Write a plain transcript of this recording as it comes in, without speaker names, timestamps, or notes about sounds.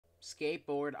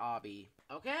Skateboard Obby.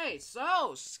 Okay,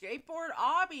 so, Skateboard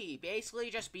Obby. Basically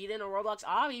just beating a Roblox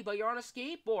Obby, but you're on a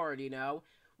skateboard, you know?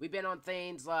 We've been on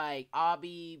things like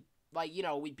Obby, like, you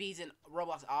know, we beaten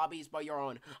Roblox Obbies, but you're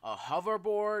on a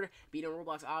hoverboard. Beating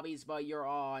Roblox Obbies, but you're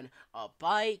on a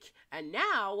bike. And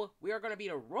now, we are going to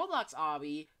beat a Roblox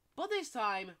Obby, but this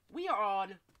time, we are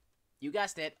on, you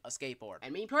guessed it, a skateboard.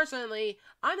 And me personally,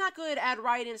 I'm not good at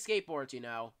riding skateboards, you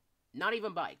know? Not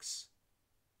even bikes.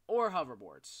 Or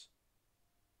hoverboards.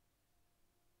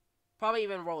 Probably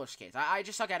even roller skates. I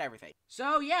just suck at everything.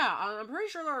 So yeah, I'm pretty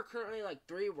sure there are currently like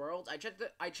 3 worlds.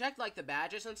 I checked like the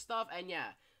badges and stuff, and yeah,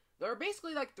 there are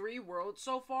basically like 3 worlds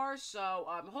so far. So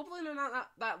hopefully they're not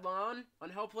that long,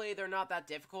 and hopefully they're not that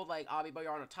difficult like Obby but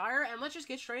you're on a tire. And let's just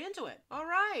get straight into it. All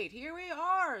right, here we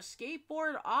are,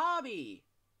 Skateboard Obby.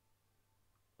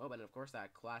 Oh, and of course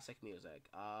that classic music.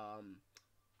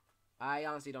 I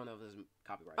honestly don't know if this is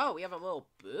copyright. Oh, we have a little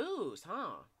boost,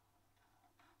 huh?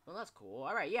 Well, that's cool.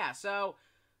 Alright, yeah, so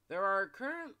there are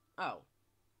current... Oh.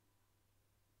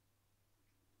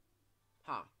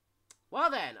 Huh. Well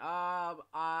then,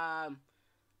 I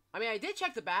mean, I did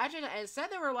check the badge, and it said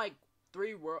there were, like,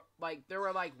 there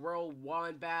were, like, World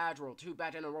 1 badge, World 2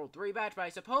 badge, and a World 3 badge, but I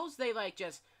suppose they, like,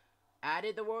 just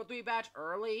added the World 3 badge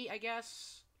early, I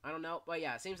guess? I don't know, but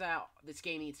yeah, it seems that this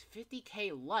game needs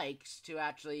 50k likes to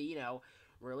actually, you know,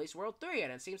 release World 3,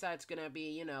 and it seems that it's gonna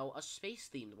be, you know, a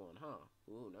space-themed one, huh?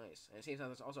 Ooh, nice. And it seems that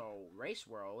there's also a race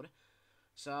world.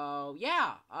 So,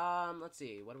 yeah, let's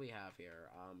see, what do we have here?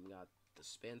 We got the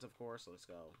spins, of course, so let's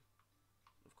go.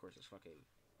 Of course, it's fucking...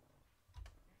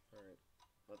 Alright,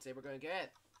 let's see what we're gonna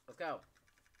get. Let's go.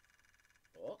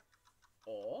 Oh.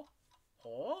 Oh.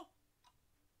 Oh.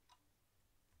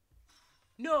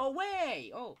 No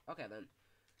way! Oh, okay then.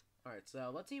 Alright,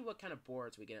 so let's see what kind of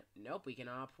boards we get. Nope, we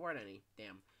cannot afford any.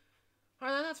 Damn.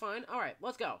 Alright, then that's fine. Alright,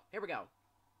 let's go. Here we go.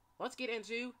 Let's get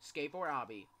into Skateboard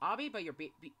Obby. Obby,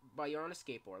 but you're on a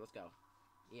skateboard. Let's go.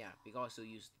 Yeah, we can also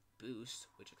use boost,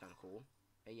 which is kind of cool.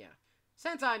 And yeah.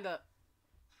 Since I'm the...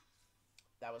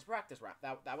 That was practice rap.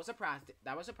 That was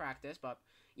a practice, but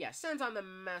yeah, since I'm the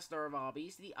master of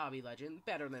obbies, the Obby legend,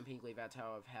 better than Pinkley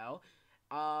Vattel of Hell,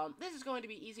 this is going to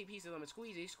be easy peasy lemon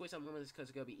squeezy. Squeeze some lemons because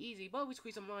it's going to be easy, but we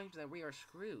squeeze some limes and we are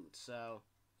screwed. So,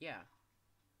 yeah.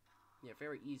 Yeah,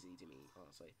 very easy to me,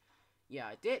 honestly. Yeah,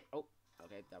 I did... Oh,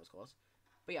 okay, that was close.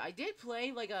 But yeah, I did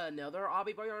play, like, another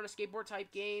Obby Boy on a skateboard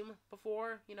type game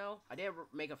before, you know? I did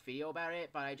make a video about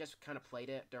it, but I just kind of played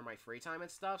it during my free time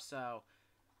and stuff, so...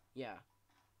 Yeah.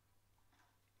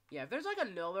 Yeah, if there's, like,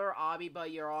 another Obby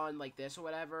but you're on, like, this or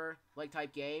whatever, like,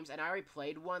 type games, and I already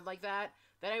played one like that,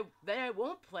 then I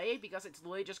won't play it because it's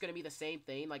literally just gonna be the same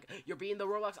thing. Like, you're being the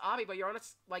Roblox Obby, but you're on,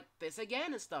 like, this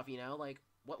again and stuff, you know? Like,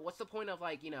 what's the point of,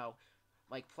 like, you know,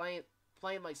 like, playing,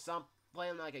 like,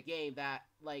 a game that,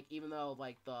 like, even though,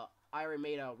 like, I already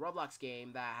made a Roblox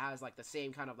game that has, like, the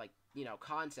same kind of, like, you know,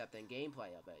 concept and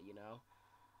gameplay of it, you know?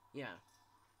 Yeah.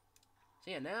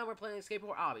 So, yeah, now we're playing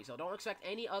Skateboard Obby, so don't expect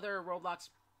any other Roblox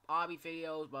Obby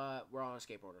videos, but we're on a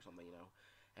skateboard or something, you know.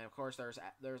 And of course,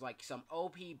 there's like some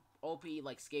OP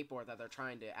like skateboard that they're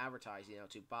trying to advertise, you know,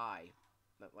 to buy,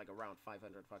 like around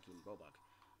 500 fucking Robux.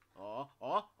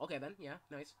 Oh, okay then, yeah,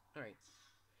 nice, all right.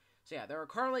 So yeah, there are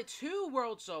currently 2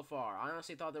 worlds so far. I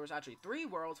honestly thought there was actually 3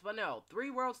 worlds, but no, 3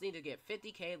 worlds need to get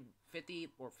 50k, 50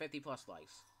 or 50 plus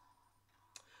likes.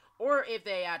 Or if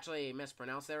they actually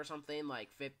mispronounce it or something, like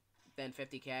then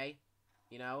 50k,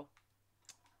 you know.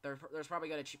 There's probably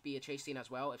going to be a chase scene as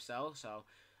well, if so. So,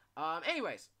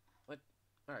 anyways.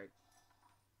 Alright.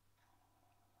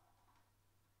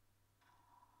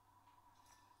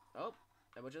 Oh,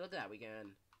 and would you look at that? We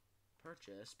can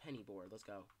purchase penny board. Let's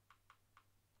go.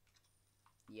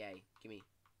 Yay. Gimme.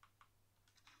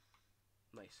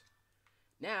 Nice.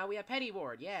 Now we have penny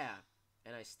board. Yeah.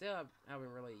 And I still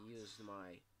haven't really used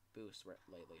my boost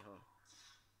lately, huh?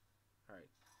 Alright.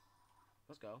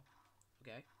 Let's go.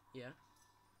 Okay. Yeah.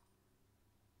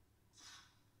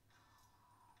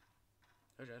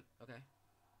 Oh, shit. Okay.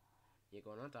 You're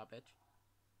going on top, bitch.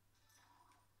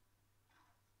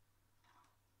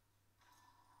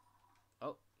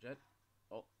 Oh, shit.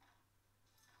 Oh.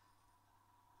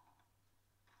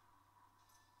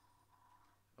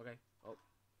 Okay. Oh.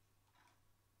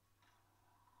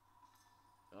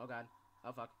 Oh, God.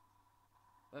 Oh, fuck.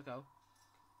 Let's go.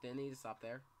 Didn't need to stop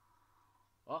there.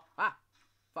 Oh. Ah!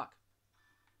 Fuck.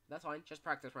 That's fine. Just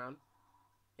practice round.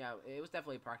 Yeah, it was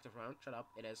definitely a practice round. Shut up.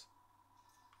 It is.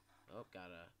 Oh,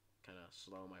 gotta kind of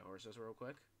slow my horses real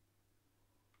quick.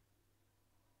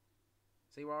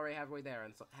 See, we're already halfway there,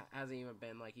 and hasn't even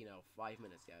been, like, you know, 5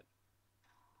 minutes yet.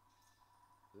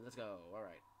 Let's go.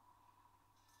 Alright.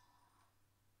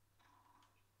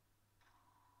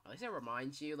 At least it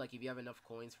reminds you, like, if you have enough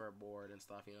coins for a board and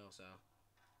stuff, you know, so.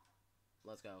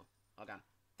 Let's go. Oh, God.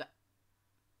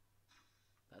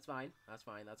 That's fine. That's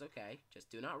fine. That's okay. Just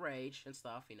do not rage and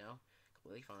stuff, you know.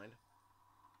 Completely fine.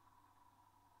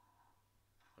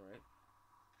 Alright.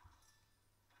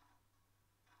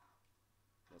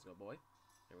 Let's go, boy.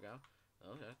 Here we go.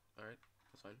 Okay. Alright.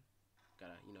 That's fine.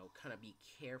 Gotta, you know, kind of be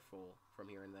careful from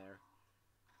here and there.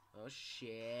 Oh,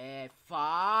 shit.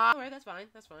 Fuck. Alright, that's fine.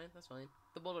 That's fine. That's fine.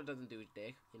 The boulder doesn't do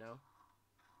dick, you know.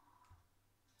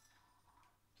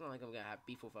 It's not like I'm gonna have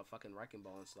beef with a fucking wrecking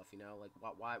ball and stuff, you know? Like,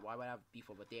 why would I have beef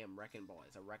with a damn wrecking ball?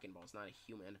 It's a wrecking ball. It's not a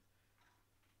human.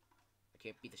 I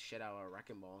can't beat the shit out of a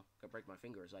wrecking ball. I could break my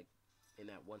fingers, like, in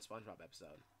that one SpongeBob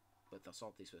episode. With a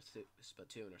salty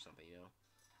spittoon or something, you know?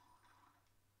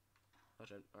 Oh,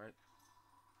 shit. Alright.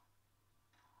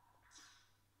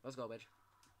 Let's go, bitch.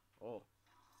 Oh.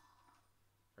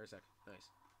 Very sick. Nice.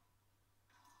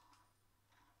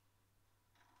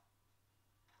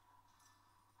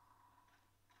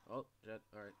 Oh, shit.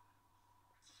 Alright.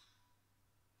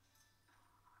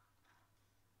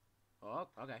 Oh,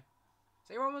 okay.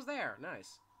 So you're almost there.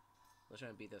 Nice. Let's try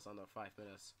and beat this under 5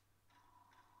 minutes.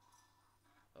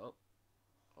 Oh.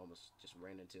 Almost just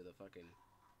ran into the fucking...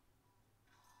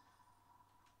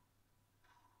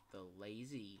 the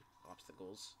lazy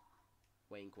obstacles.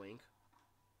 Wink, wink.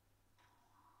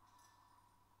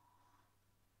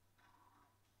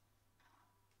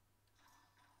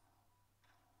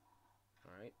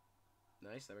 Alright.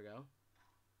 Nice, there we go.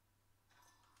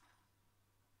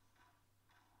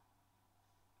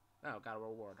 Oh, got a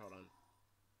reward, hold on.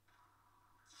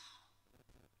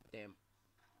 Damn.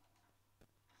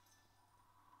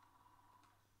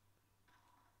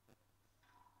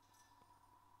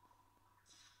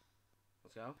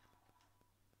 Let's go.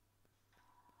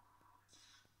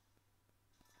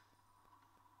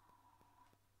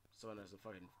 Someone has a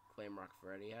fucking flame rock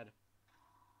Freddy head.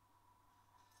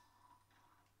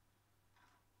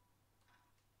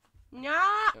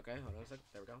 Nah! Okay, hold on a sec.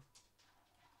 There we go.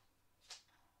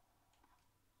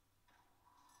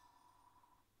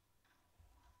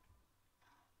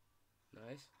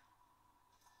 Nice.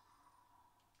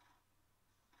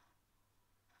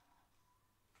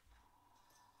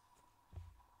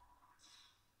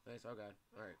 Nice, oh god.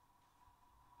 Alright.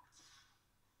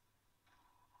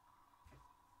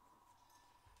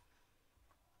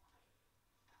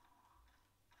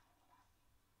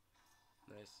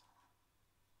 Nice.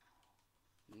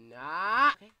 Nah!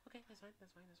 Okay, that's fine,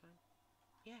 that's fine, that's fine.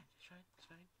 Yeah, it's fine, it's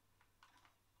fine.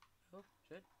 Oh,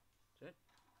 shit. Shit.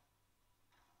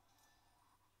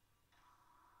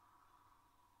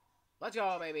 Let's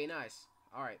go, baby, nice.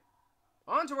 Alright.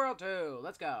 On to World 2,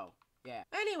 let's go. Yeah.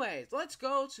 Anyways, let's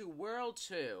go to World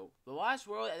 2. The last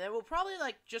world, and then we'll probably,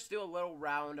 like, just do a little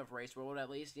round of Race World at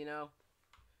least, you know?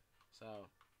 So.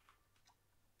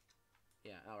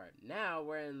 Yeah, alright. Now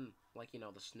we're in, like, you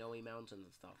know, the snowy mountains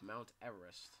and stuff. Mount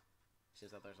Everest.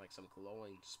 Seems that there's, like, some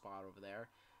glowing spot over there.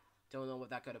 Don't know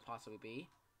what that could have possibly be.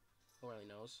 Who really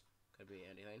knows? Could be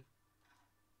anything.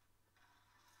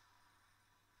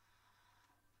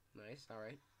 Nice,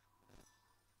 alright.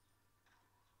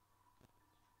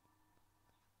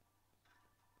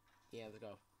 Yeah, let's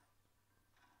go.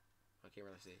 I can't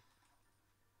really see.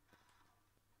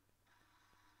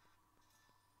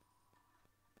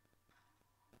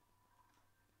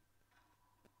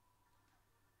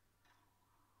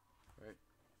 Alright.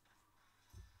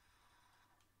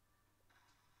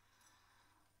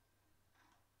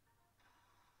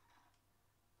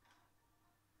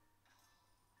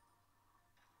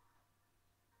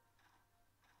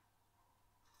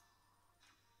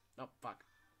 Oh, fuck.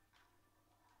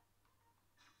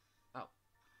 Oh.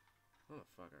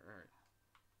 Motherfucker, alright.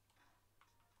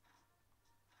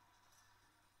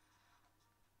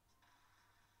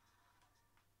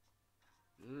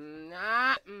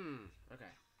 Nah. Okay.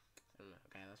 I don't know.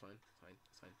 Okay, that's fine. That's fine.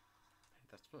 That's fine.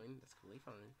 That's fine. That's completely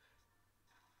fine.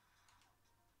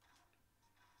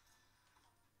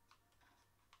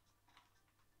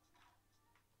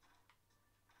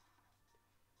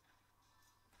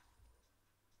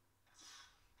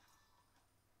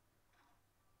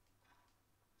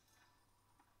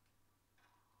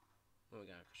 Oh, we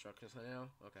got a construction site now?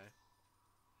 Okay.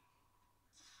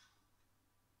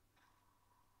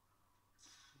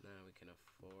 Now we can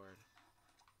afford.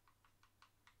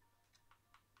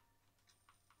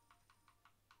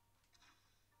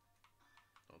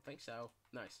 Don't think so.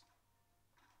 Nice.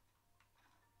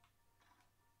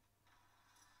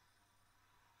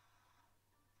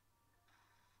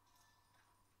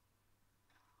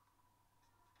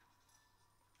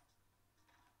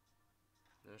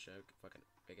 No shit. Fucking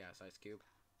big ass ice cube.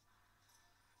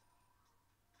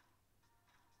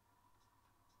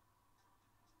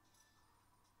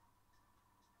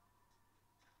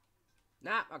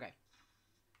 Nah, okay.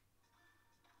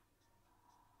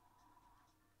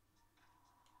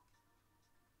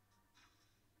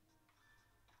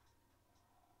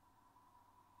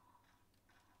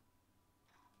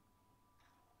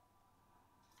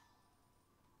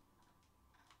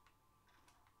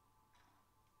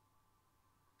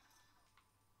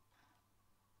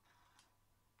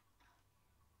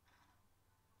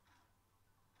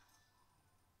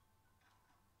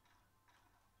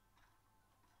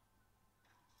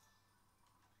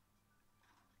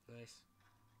 Nice.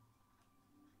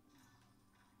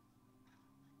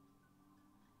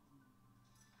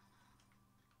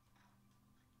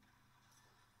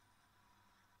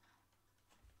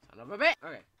 Son of a bit.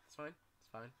 Okay, it's fine. It's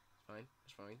fine. It's fine.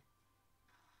 It's fine.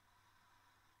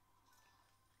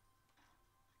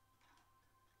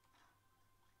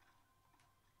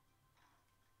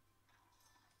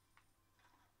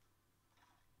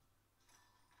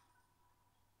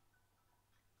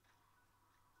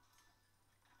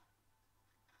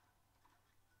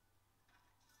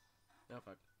 No,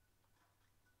 fuck.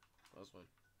 Close one.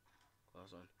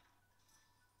 Close one.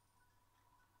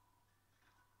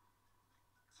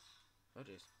 Oh,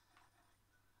 jeez.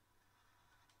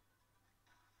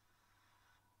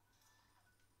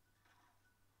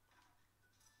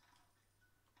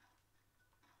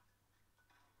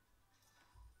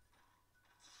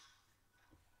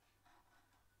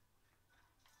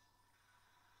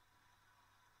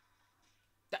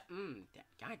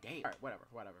 God damn. Alright, whatever,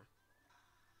 whatever.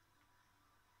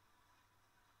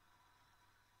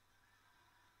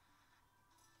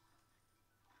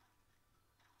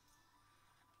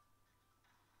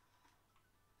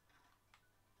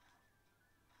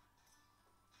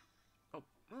 Oh,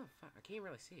 fuck. I can't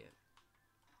really see it.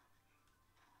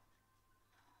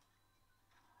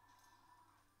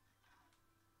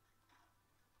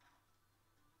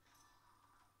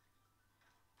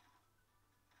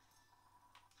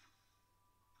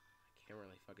 Can't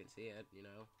really fucking see it, you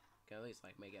know? Can at least,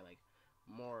 like, make it, like,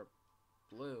 more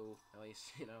blue, at least,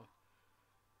 you know?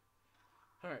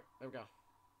 Alright, there we go.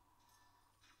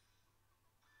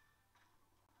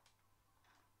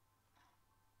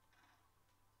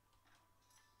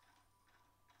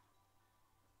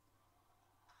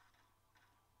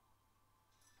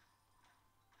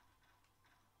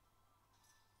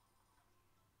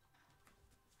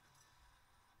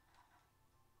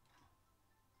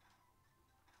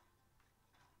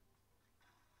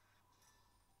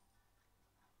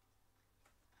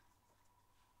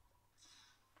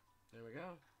 There we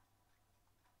go.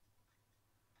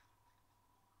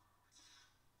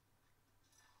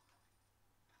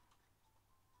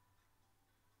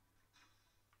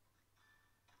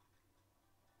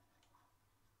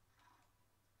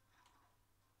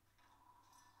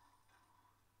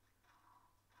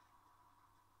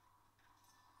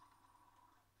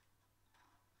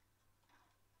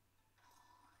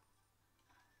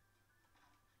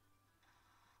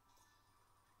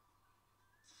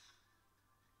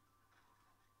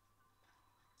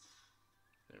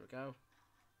 There we go.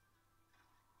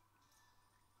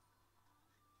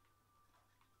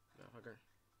 No, hugger.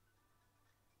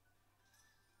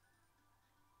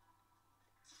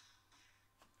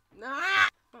 Nah!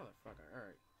 Motherfucker,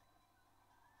 alright.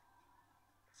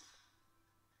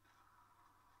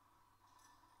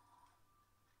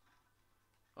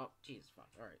 Oh, Jesus fuck,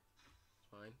 alright. It's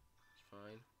fine. It's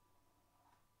fine.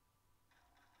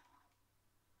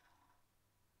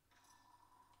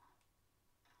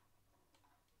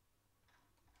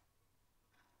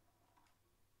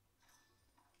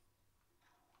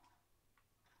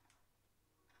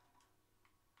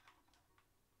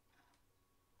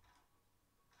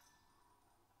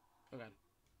 Okay.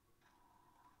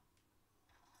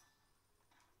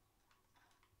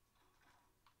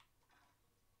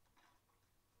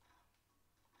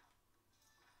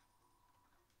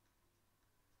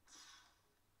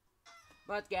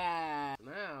 Let's go!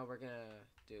 Now we're gonna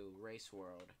do Race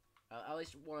World. At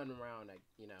least one round,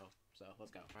 you know. So,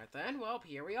 let's go. Alright then, well,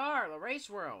 here we are, the Race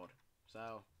World.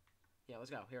 So, yeah, let's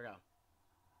go. Here we go.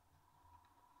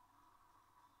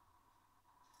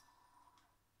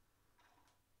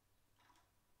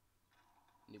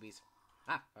 Newbies.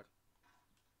 Ah, fuck.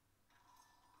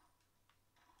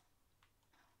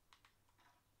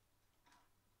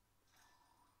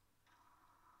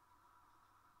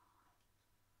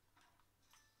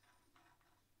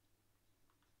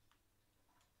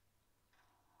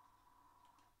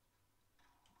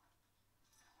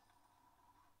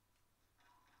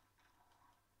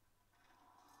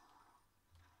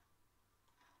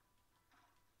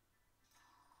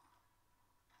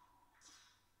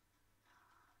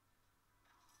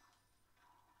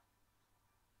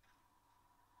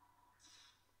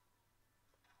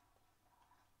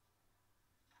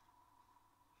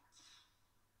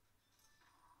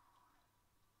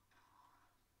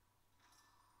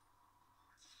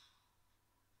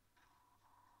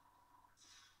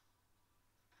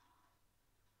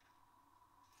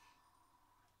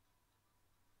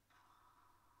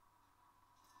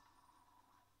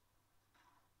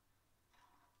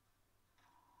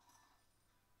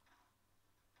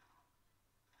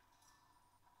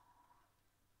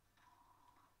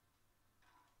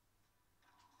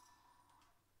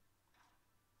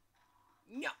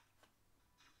 No.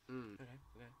 Okay.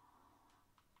 Okay.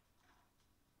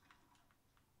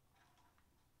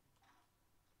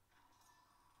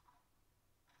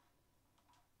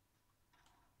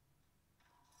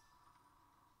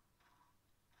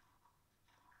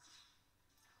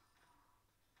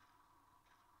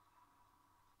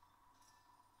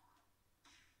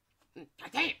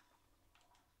 God damn.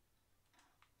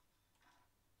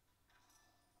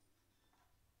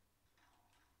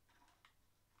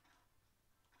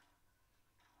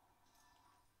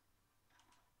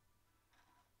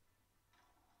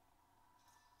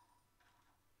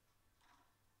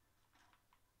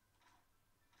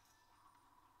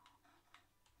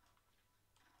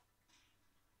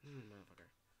 Motherfucker.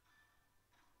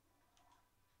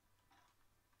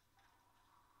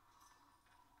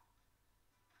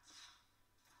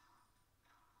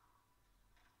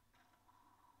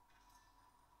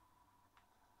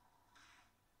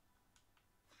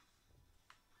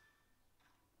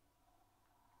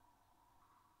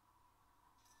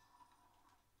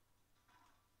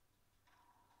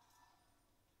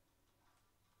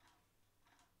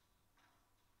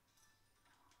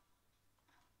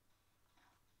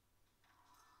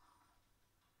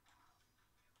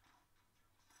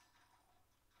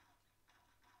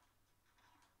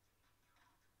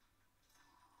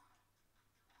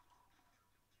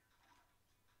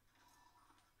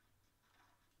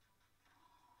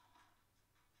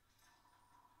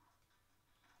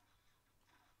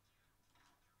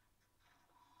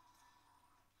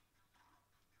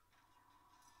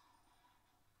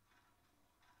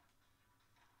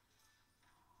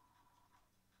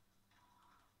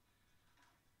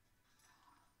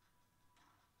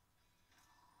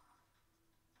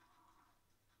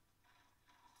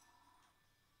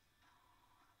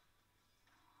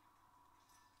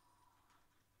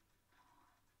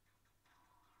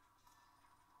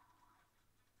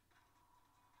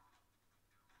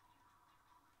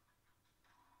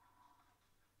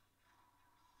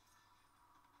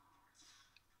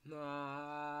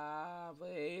 Nah,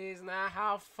 please, not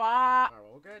how far. Alright,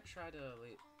 well, we're gonna try to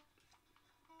leave.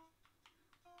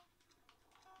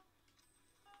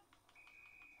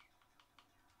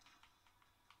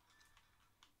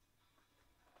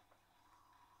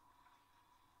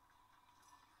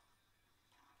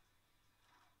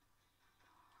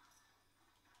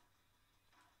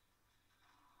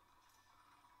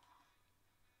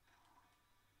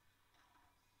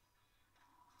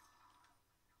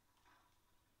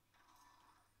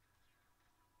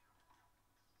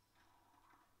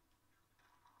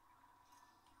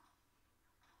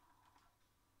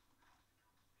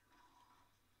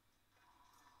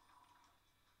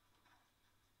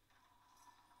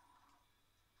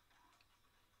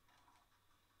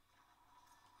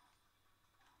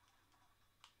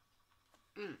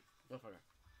 Motherfucker.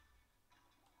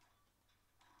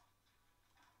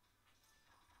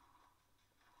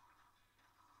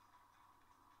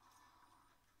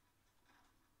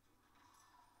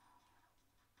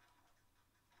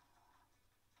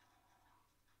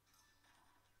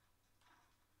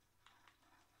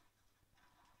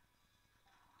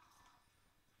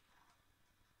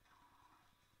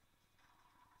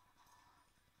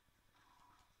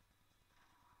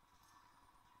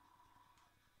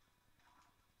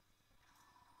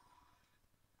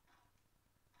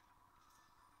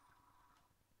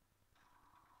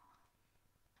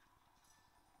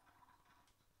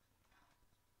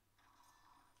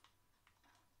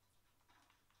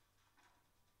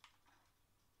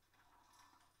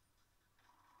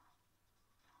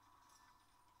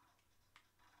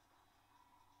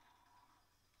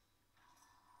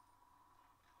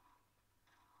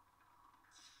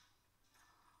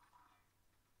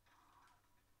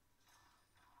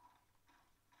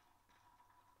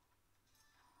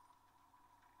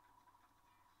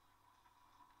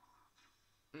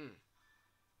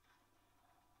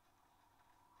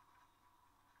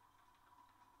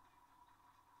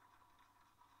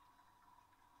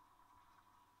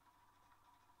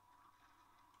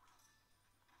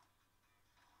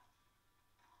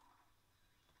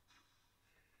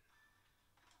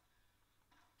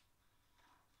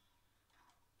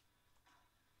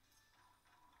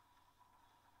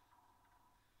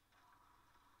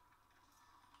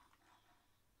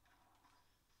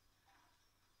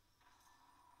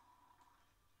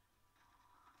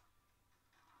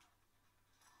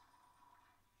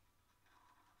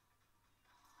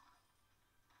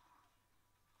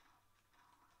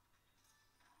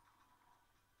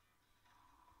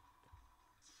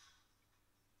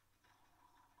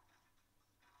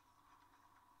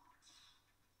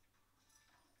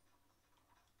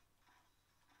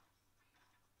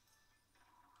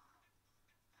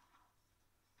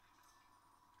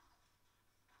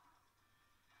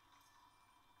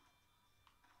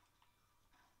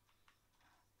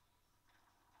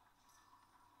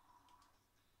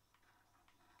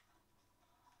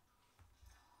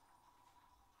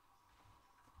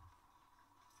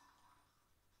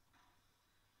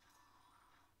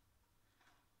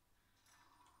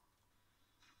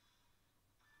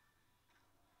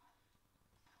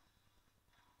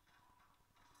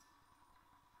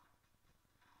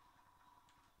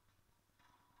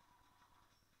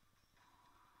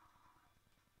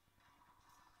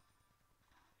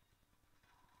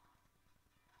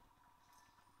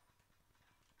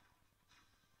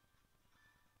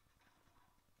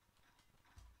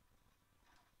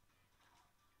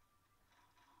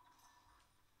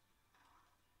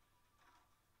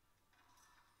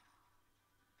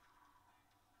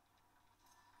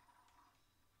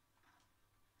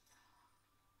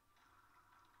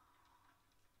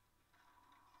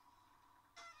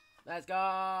 Let's go.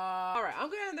 Alright, I'm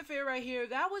gonna end the video right here.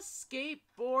 That was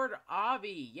Skateboard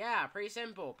Obby. Yeah, pretty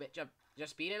simple.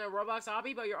 Just beating a Roblox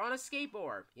Obby, but you're on a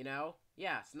skateboard, you know?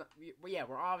 Yeah,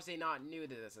 we're obviously not new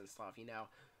to this and stuff, you know?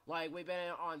 Like, we've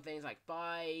been on things like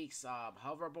bikes,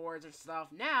 hoverboards and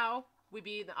stuff. Now, we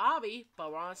beat the Obby,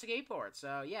 but we're on a skateboard.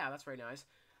 So, yeah, that's very nice.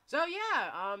 So,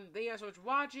 yeah, thank you guys so much for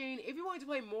watching. If you want to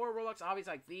play more Roblox Obbies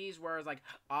like these, where it's like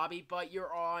Obby, but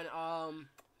you're on,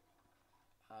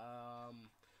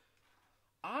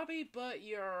 Obby, but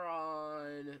you're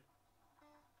on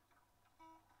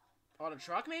a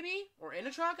truck, maybe? Or in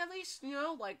a truck, at least? You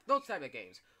know, like, those type of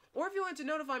games. Or if you want to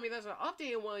notify me there's an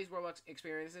update in one of these Roblox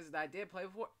experiences that I did play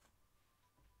before.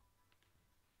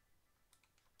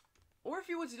 Or if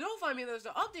you want to notify me there's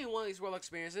an update in one of these Roblox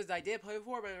experiences that I did play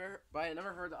before, but I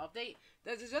never heard the update,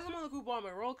 that's just on the group on my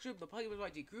Roblox group, the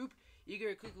PuggyPugsonYT group. You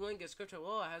can click the link in the description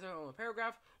below. It has it on a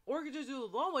paragraph. Or you can just do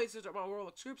the long way to search up my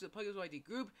Roblox groups, the PuggyPugsonYT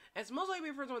group, and it's most likely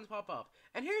the first one to pop up.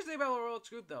 And here's the thing about the Roblox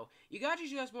group, though. You gotta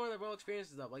suggest more of the Roblox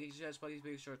experiences, though. Like, you suggest Puggy's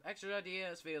Big Shorts extra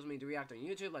ideas, videos me to react on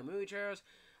YouTube, like movie trailers.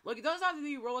 Look, it doesn't have to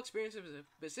be Roblox experiences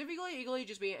specifically. It can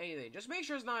just be anything. Just make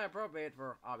sure it's not appropriate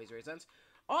for obvious reasons.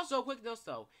 Also, quick notes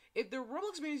though, if the Roblox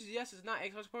experience yes is not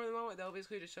Xbox support at the moment, that'll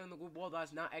basically just show in the group wall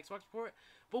that's not Xbox support.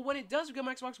 But when it does become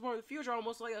Xbox support in the future, I'll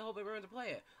most likely hope everyone to play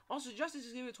it. Also, suggested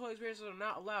Skibidi Toilet experiences are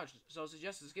not allowed, so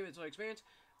suggested Skibidi Toilet experience,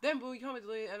 then will become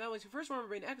deleted, and that was your first one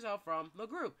being exiled from the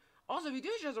group. Also, if you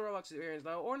do suggest a Roblox experience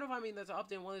though, or notify me that's an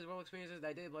update in one of these Roblox experiences that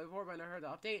I did play before, but I never heard the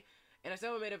update, and I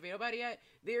still haven't made a video about it yet,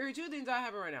 there are two things I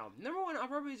have right now. Number one, I'm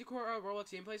probably busy record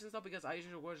Roblox gameplays and stuff because I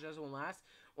usually record just one last.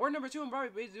 Or number two, I'm probably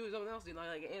busy doing something else,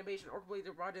 like an animation or complete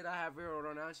the project I have video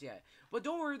or announced yet. But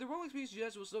don't worry, the Roblox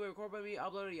experience will still be recorded by me,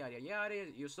 uploaded, yada yada.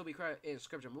 You'll still be credited in the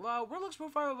description below. Roblox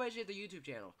profile will at the YouTube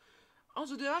channel.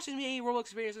 Also, there actually be any Roblox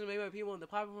experiences made by people on the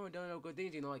platform who don't know good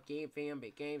things, you know, like game fam,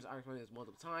 big games. I've explained this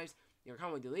multiple times. You're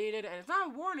commonly deleted, and it's not a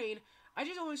warning. I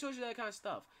just only show you that kind of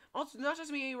stuff. Also, not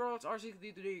just me, any Roblox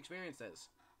RC3D experiences.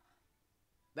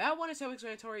 That one is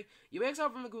self-explanatory. You exile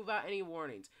from the group without any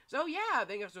warnings. So yeah,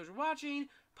 thank you so much for watching.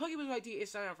 PuggyPugsonYT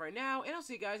is signing off right now, and I'll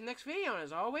see you guys next video. And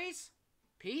as always,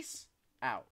 peace out.